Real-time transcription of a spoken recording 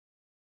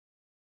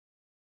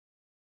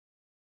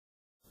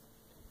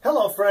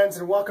Hello friends,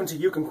 and welcome to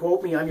You Can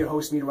Quote Me. I'm your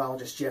host,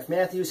 meteorologist Jeff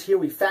Matthews. Here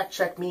we fact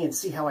check me and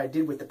see how I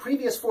did with the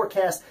previous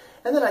forecast,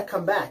 and then I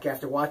come back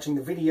after watching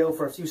the video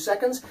for a few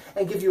seconds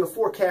and give you a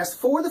forecast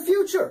for the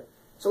future.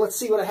 So let's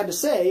see what I had to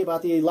say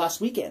about the last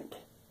weekend.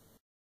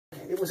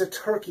 It was a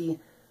turkey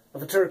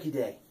of a turkey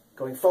day.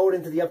 Going forward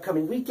into the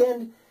upcoming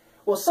weekend,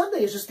 well,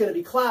 Sunday is just going to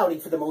be cloudy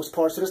for the most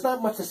part, so there's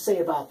not much to say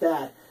about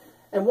that.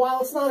 And while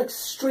it's not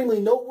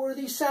extremely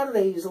noteworthy,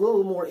 Saturday is a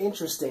little more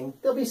interesting.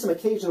 There'll be some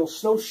occasional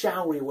snow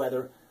showery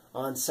weather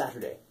on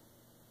Saturday.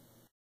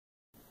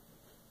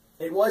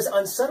 It was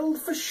unsettled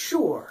for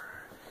sure.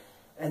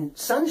 And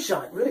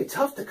sunshine really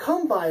tough to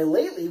come by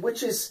lately,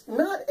 which is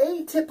not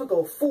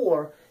atypical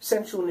for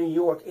central New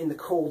York in the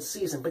cold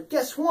season. But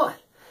guess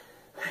what?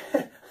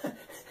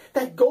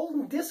 That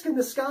golden disc in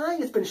the sky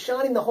has been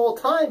shining the whole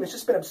time. It's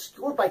just been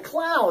obscured by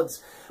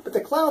clouds. But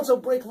the clouds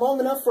will break long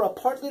enough for a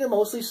partly to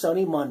mostly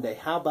sunny Monday.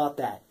 How about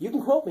that? You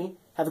can quote me.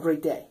 Have a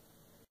great day.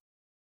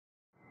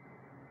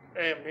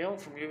 Hey, I'm Neil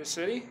from Yuba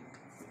City,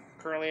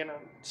 currently in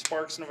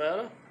Sparks,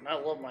 Nevada, and I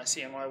love my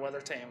CNY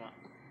Weathertainment.